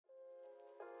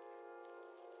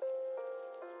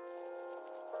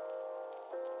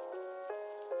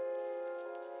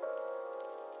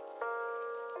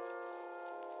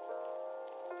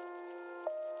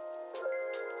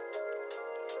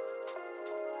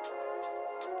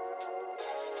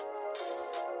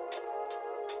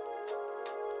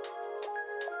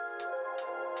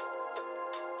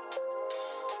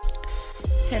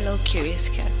Hello, curious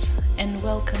cats, and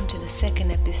welcome to the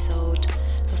second episode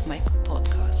of my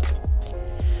podcast.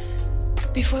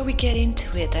 Before we get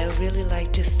into it, I would really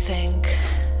like to thank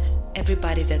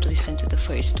everybody that listened to the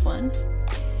first one.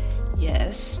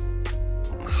 Yes,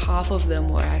 half of them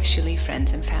were actually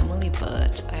friends and family,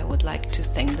 but I would like to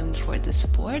thank them for the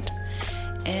support,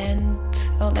 and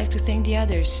I would like to thank the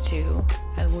others too.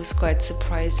 It was quite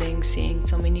surprising seeing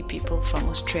so many people from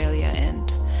Australia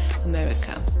and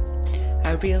America.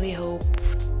 I really hope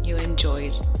you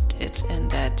enjoyed it and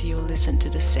that you'll listen to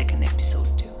the second episode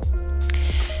too.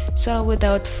 So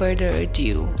without further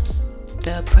ado,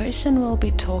 the person we'll be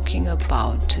talking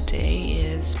about today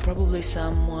is probably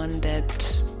someone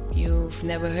that you've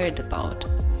never heard about.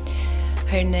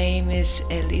 Her name is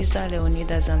Eliza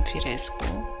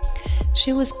Leonida-Zamfirescu.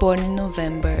 She was born in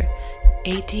November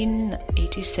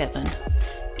 1887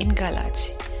 in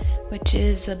Galați, which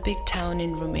is a big town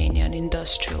in Romania, an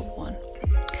industrial one,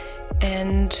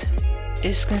 and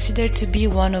is considered to be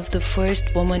one of the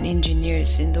first woman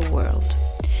engineers in the world.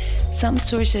 Some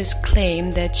sources claim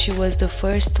that she was the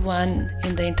first one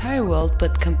in the entire world,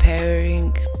 but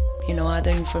comparing,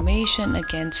 other information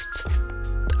against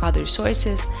other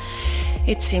sources,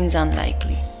 it seems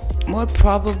unlikely. More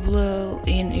probable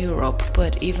in Europe,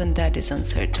 but even that is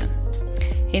uncertain.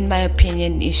 In my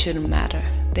opinion, it shouldn't matter.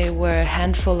 There were a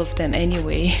handful of them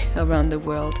anyway around the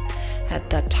world at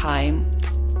that time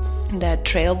that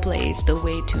trailblazed the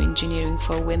way to engineering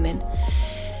for women.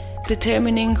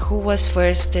 Determining who was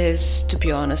first is, to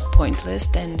be honest, pointless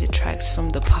and detracts from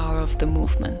the power of the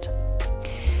movement.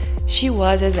 She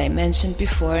was, as I mentioned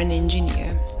before, an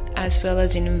engineer, as well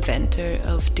as an inventor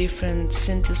of different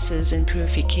synthesis and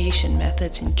purification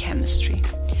methods in chemistry.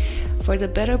 For the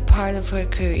better part of her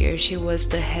career, she was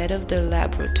the head of the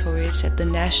laboratories at the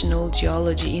National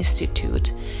Geology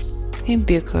Institute in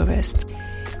Bucharest.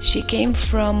 She came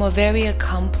from a very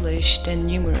accomplished and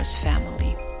numerous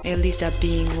family, Eliza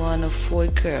being one of 4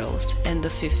 girls and the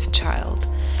 5th child,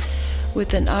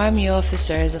 with an army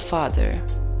officer as a father,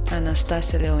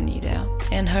 Eliza Leonida,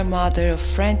 and her mother of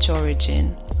French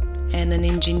origin, and an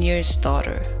engineer's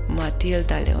daughter,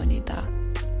 Matilda Leonida.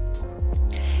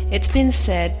 It's been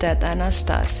said that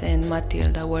Anastasia and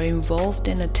Matilda were involved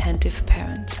and attentive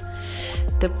parents.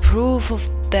 The proof of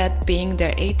that being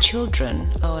their 8 children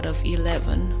out of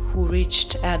 11 who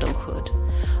reached adulthood,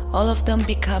 all of them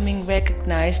becoming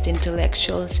recognized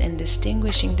intellectuals and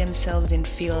distinguishing themselves in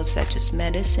fields such as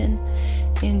medicine,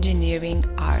 engineering,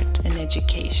 art, and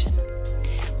education.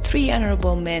 3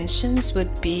 honorable mentions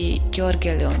would be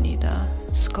Gheorghe Leonida,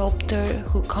 sculptor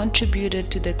who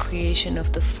contributed to the creation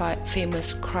of the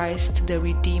famous Christ the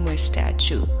Redeemer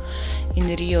statue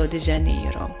in Rio de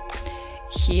Janeiro.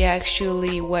 He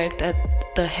actually worked at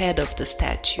the head of the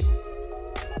statue.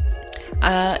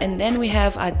 And then we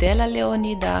have Adela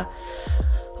Leonida,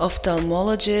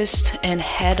 ophthalmologist and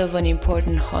head of an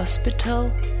important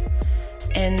hospital,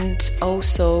 and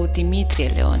also Dimitrie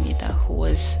Leonida, who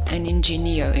was an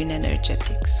engineer in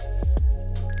energetics.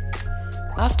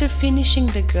 After finishing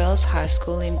the girls' high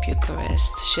school in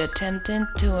Bucharest, she attempted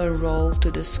to enroll to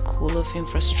the School of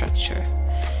Infrastructure,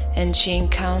 and she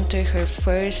encountered her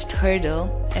first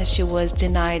hurdle as she was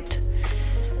denied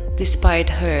despite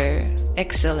her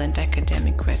excellent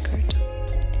academic record.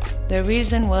 The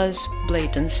reason was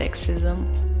blatant sexism,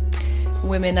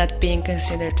 women not being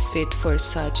considered fit for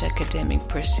such academic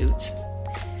pursuits.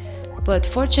 But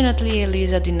fortunately,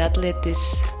 Eliza did not let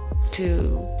this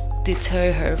to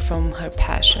deter her from her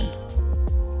passion.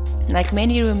 Like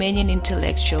many Romanian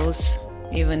intellectuals,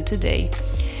 even today,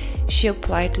 she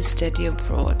applied to study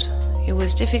abroad. It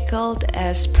was difficult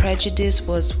as prejudice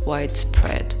was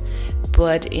widespread,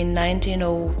 but in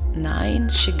 1909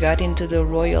 she got into the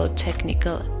Royal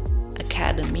Technical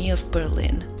Academy of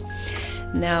Berlin.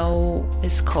 Now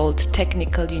is called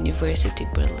Technical University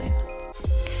Berlin.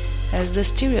 As the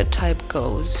stereotype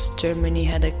goes, Germany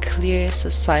had a clear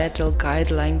societal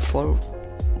guideline for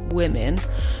women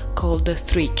called the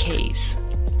 3 Ks.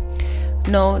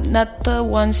 No, not the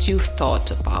ones you thought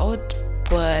about,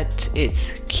 but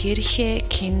it's Kirche,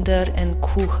 Kinder, and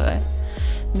Küche,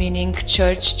 meaning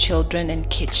church, children, and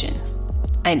kitchen.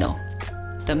 I know,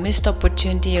 the missed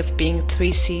opportunity of being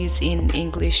 3 Cs in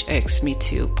English irks me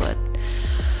too, but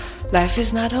life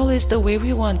is not always the way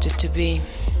we want it to be.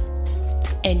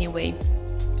 Anyway,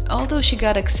 although she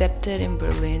got accepted in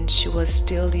Berlin, she was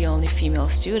still the only female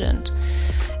student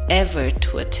ever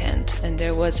to attend, and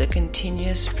there was a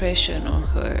continuous pressure on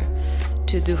her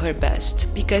to do her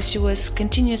best, because she was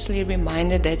continuously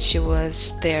reminded that she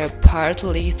was there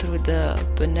partly through the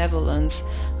benevolence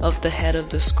of the head of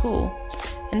the school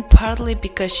and partly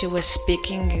because she was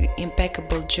speaking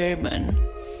impeccable German,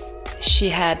 she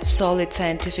had solid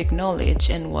scientific knowledge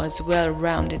and was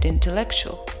well-rounded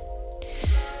intellectual.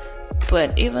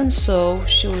 But even so,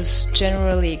 she was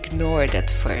generally ignored at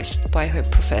first by her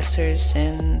professors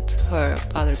and her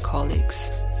other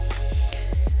colleagues.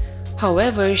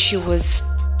 However, she was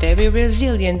very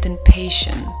resilient and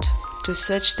patient, to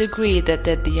such degree that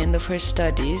at the end of her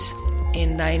studies,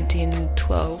 in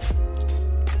 1912,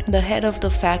 the head of the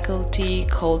faculty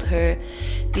called her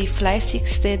the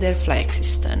fleißigste der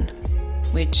Fleißigsten,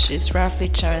 which is roughly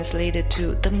translated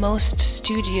to the most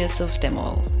studious of them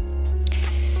all.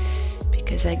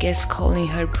 Because I guess calling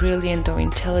her brilliant or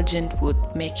intelligent would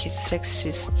make his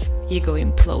sexist ego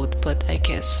implode, but I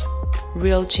guess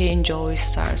real change always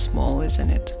starts small, isn't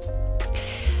it?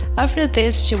 After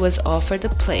this, she was offered a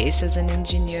place as an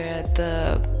engineer at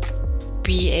the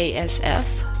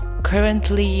BASF,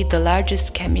 currently the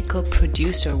largest chemical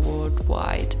producer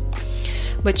worldwide,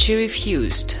 but she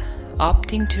refused,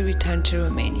 opting to return to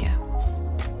Romania.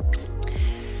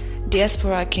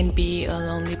 Diaspora can be a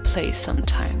lonely place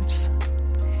sometimes.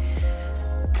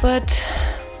 But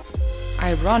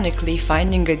ironically,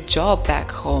 finding a job back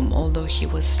home, although she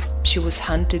was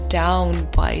hunted down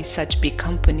by such big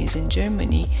companies in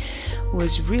Germany,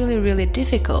 was really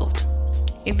difficult.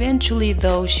 Eventually,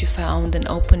 though, she found an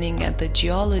opening at the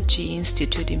Geology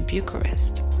Institute in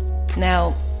Bucharest.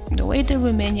 Now, the way the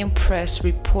Romanian press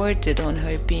reported on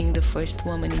her being the first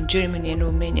woman in Germany and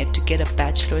Romania to get a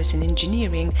bachelor's in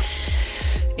engineering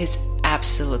is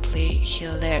absolutely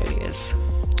hilarious.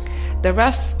 The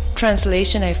rough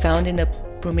translation I found in a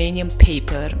Romanian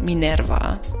paper,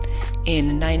 Minerva,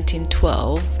 in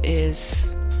 1912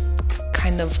 is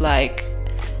kind of like,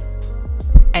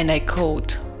 and I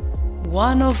quote,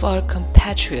 "One of our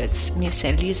compatriots, Miss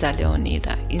Eliza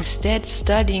Leonida, instead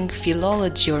studying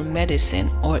philology or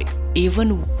medicine, or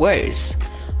even worse,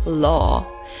 law,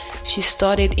 she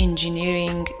studied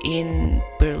engineering in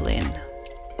Berlin."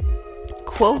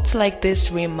 Quotes like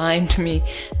this remind me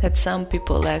that some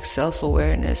people lack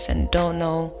self-awareness and don't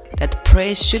know that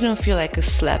praise shouldn't feel like a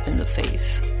slap in the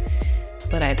face.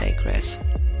 But I digress.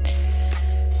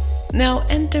 Now,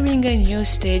 entering a new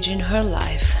stage in her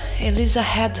life, Eliza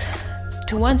had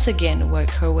to once again work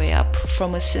her way up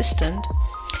from assistant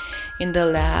in the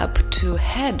lab to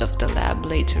head of the lab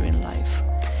later in life.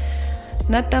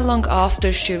 Not that long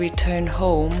after she returned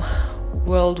home,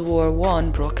 World War I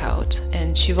broke out,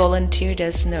 and she volunteered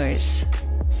as nurse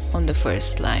on the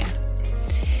first line.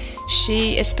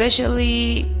 She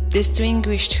especially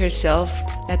distinguished herself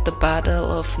at the Battle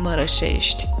of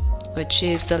Mărășești, which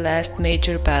is the last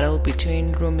major battle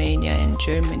between Romania and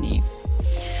Germany,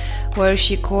 where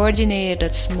she coordinated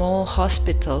a small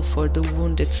hospital for the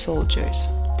wounded soldiers.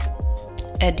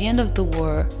 At the end of the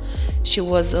war, she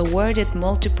was awarded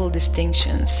multiple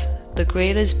distinctions, the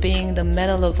greatest being the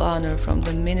Medal of Honor from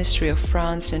the Ministry of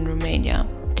France and Romania,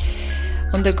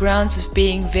 on the grounds of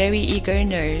being very eager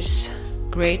nurse,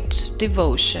 great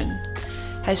devotion,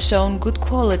 has shown good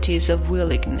qualities of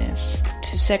willingness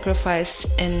to sacrifice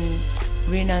and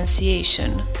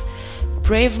renunciation,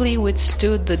 bravely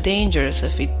withstood the dangers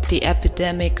of the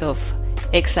epidemic of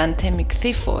exanthemic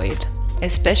typhoid,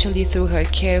 especially through her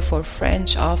care for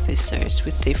French officers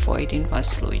with typhoid in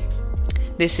Vaslui.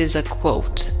 This is a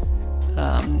quote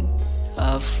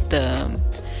of the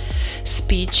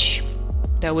speech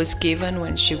that was given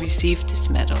when she received this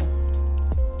medal.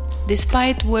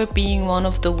 Despite war being one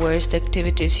of the worst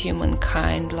activities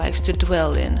humankind likes to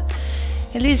dwell in,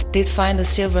 Eliza did find a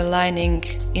silver lining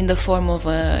in the form of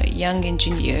a young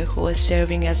engineer who was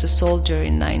serving as a soldier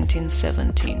in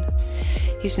 1917.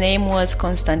 His name was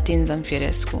Constantin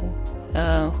Zamfirescu,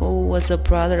 who was a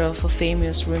brother of a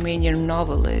famous Romanian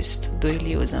novelist,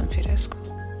 Eliza Zamfirescu.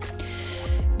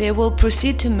 They will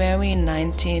proceed to marry in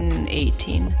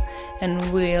 1918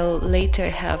 and will later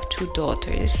have two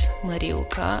daughters,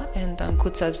 Mariuca and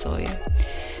Ancuța Zoe.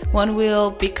 One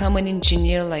will become an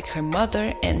engineer like her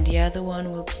mother, and the other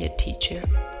one will be a teacher.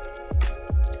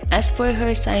 As for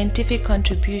her scientific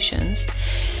contributions,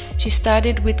 she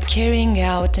started with carrying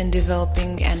out and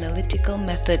developing analytical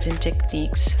methods and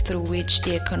techniques through which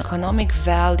the economic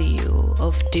value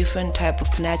of different types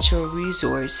of natural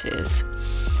resources,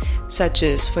 such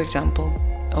as, for example,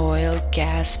 oil,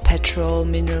 gas, petrol,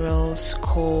 minerals,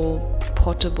 coal,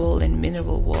 potable and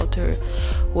mineral water,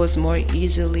 was more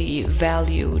easily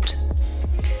valued.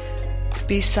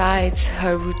 Besides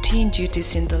her routine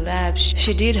duties in the lab,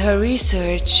 she did her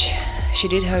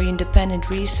independent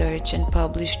research and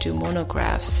published two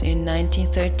monographs in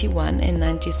 1931 and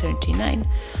 1939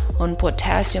 on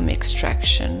potassium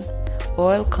extraction,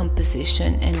 oil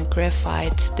composition and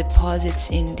graphite deposits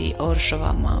in the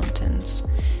Orshova Mountains,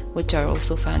 which are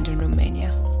also found in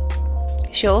Romania.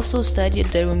 She also studied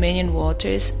the Romanian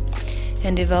waters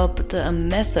and developed a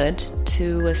method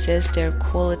to assess their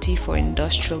quality for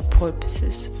industrial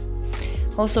purposes.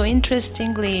 Also,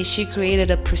 interestingly, she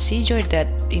created a procedure that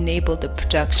enabled the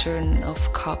production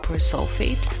of copper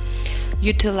sulfate,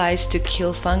 utilized to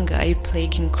kill fungi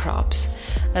plaguing crops,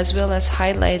 as well as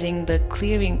highlighting the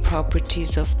clearing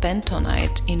properties of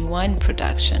bentonite in wine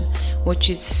production, which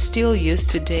is still used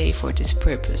today for this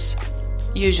purpose,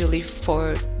 usually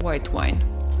for white wine.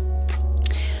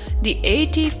 The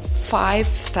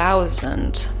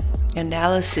 85,000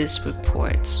 analysis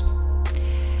reports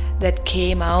that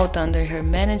came out under her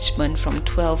management from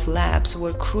 12 labs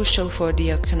were crucial for the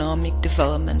economic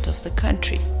development of the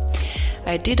country.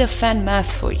 I did a fan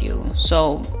math for you,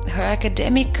 so her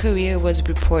academic career was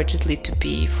reportedly to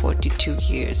be 42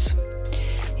 years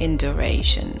in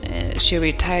duration. She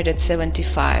retired at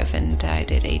 75 and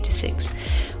died at 86,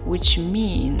 which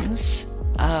means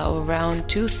around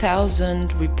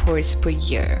 2,000 reports per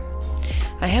year.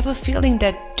 I have a feeling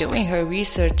that during her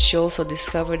research she also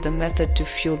discovered the method to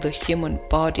fuel the human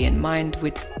body and mind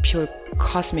with pure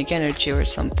cosmic energy or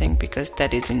something, because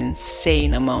that is an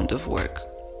insane amount of work.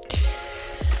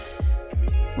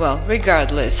 Well,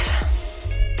 regardless,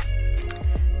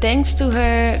 thanks to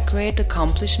her great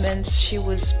accomplishments, she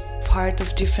was part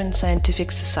of different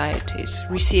scientific societies,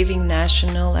 receiving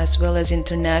national as well as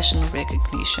international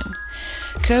recognition,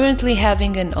 currently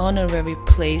having an honorary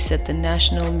place at the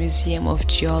National Museum of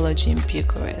Geology in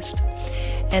Bucharest.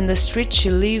 And the street she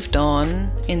lived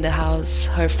on, in the house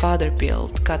her father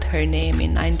built, got her name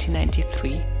in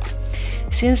 1993.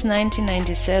 Since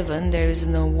 1997, there is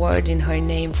an award in her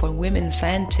name for women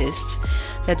scientists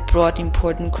that brought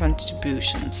important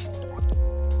contributions.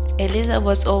 Eliza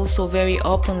was also very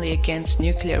openly against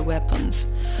nuclear weapons.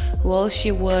 While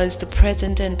she was the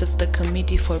president of the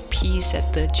Committee for Peace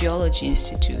at the Geology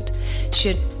Institute, she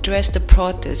addressed a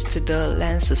protest to the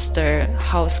Lancaster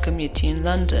House Committee in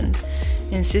London,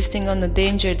 insisting on the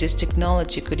danger this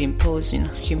technology could impose on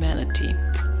humanity.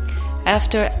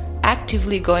 After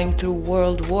actively going through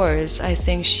world wars, I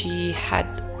think she had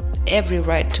every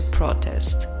right to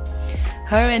protest.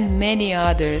 Her and many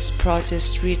others'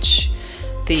 protests reached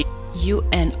the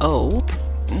UNO,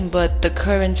 but the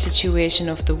current situation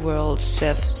of the world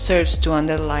serves to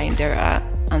underline their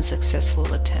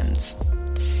unsuccessful attempts.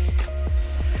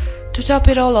 To top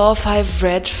it all off, I've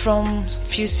read from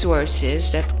few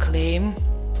sources that claim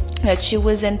that she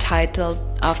was entitled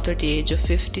after the age of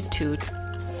 52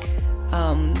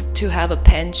 to have a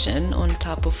pension on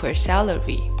top of her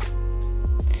salary,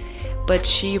 but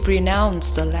she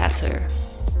renounced the latter.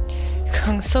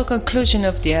 So, conclusion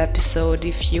of the episode: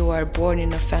 if you are born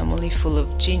in a family full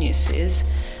of geniuses,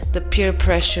 the peer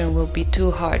pressure will be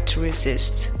too hard to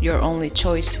resist. Your only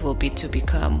choice will be to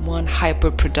become one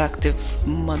hyper-productive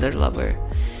mother lover.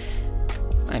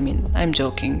 I mean, I'm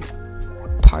joking,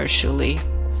 partially.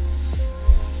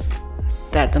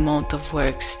 That amount of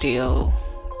work still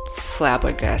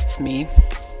flabbergasts me.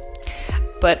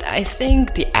 But I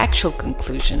think the actual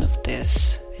conclusion of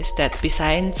this is that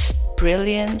besides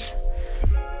brilliance,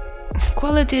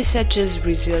 qualities such as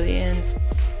resilience,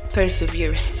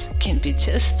 perseverance can be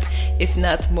just, if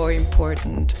not more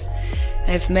important.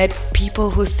 I've met people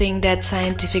who think that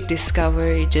scientific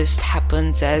discovery just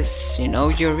happens as,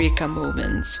 eureka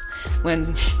moments,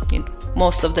 when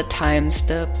most of the times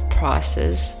the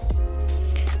process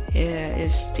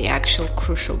is the actual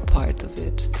crucial part of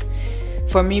it.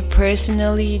 For me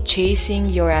personally, chasing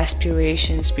your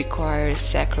aspirations requires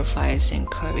sacrifice and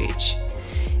courage.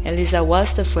 Eliza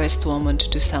was the first woman to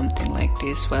do something like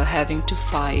this while having to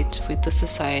fight with the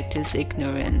society's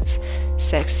ignorance,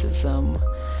 sexism,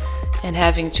 and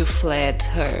having to flee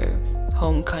her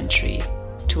home country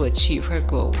to achieve her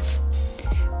goals.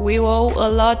 We owe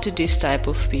a lot to this type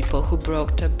of people who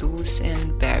broke taboos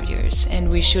and barriers,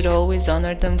 and we should always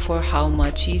honor them for how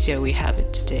much easier we have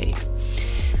it today.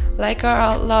 Like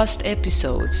our last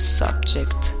episode's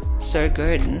subject, Sir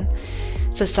Gurdon,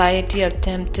 society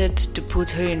attempted to put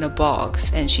her in a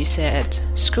box, and she said,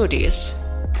 "Screw this,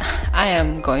 I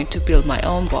am going to build my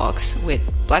own box with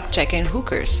blackjack and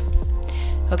hookers."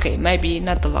 Okay, maybe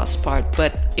not the last part,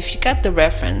 but if you got the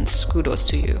reference, kudos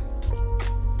to you.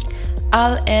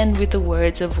 I'll end with the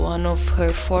words of one of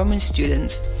her former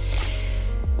students,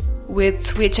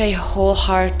 with which I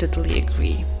wholeheartedly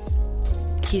agree.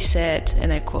 He said,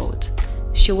 and I quote,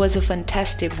 "She was a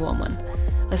fantastic woman,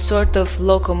 a sort of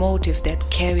locomotive that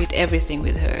carried everything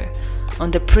with her,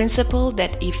 on the principle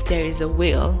that if there is a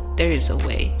will, there is a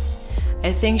way.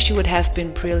 I think she would have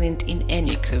been brilliant in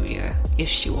any career if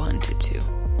she wanted to.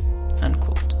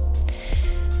 Unquote.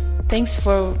 Thanks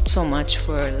so much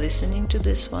for listening to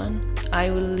this one. I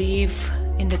will leave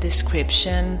in the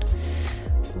description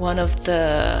one of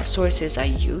the sources I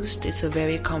used. It's a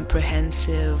very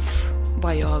comprehensive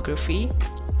biography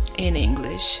in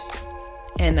English,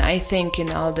 and I think in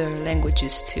other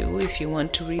languages too, if you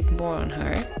want to read more on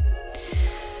her.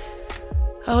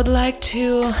 I would like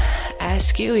to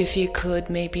ask you if you could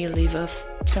maybe leave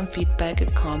some feedback, a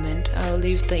comment. I'll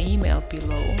leave the email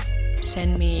below.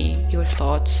 Send me your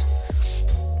thoughts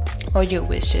or your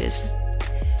wishes.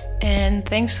 And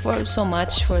thanks so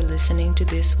much for listening to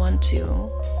this one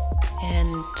too.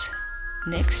 And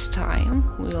next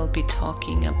time we will be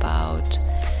talking about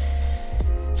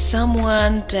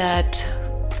someone that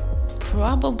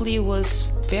probably was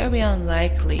very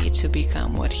unlikely to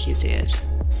become what he did.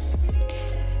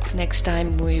 Next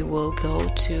time we will go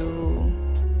to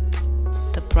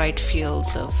the bright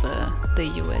fields of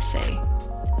the USA,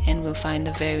 and we'll find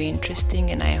a very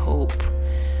interesting and I hope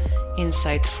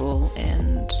insightful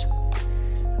and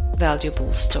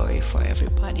valuable story for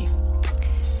everybody.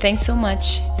 Thanks so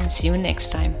much, and see you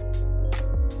next time.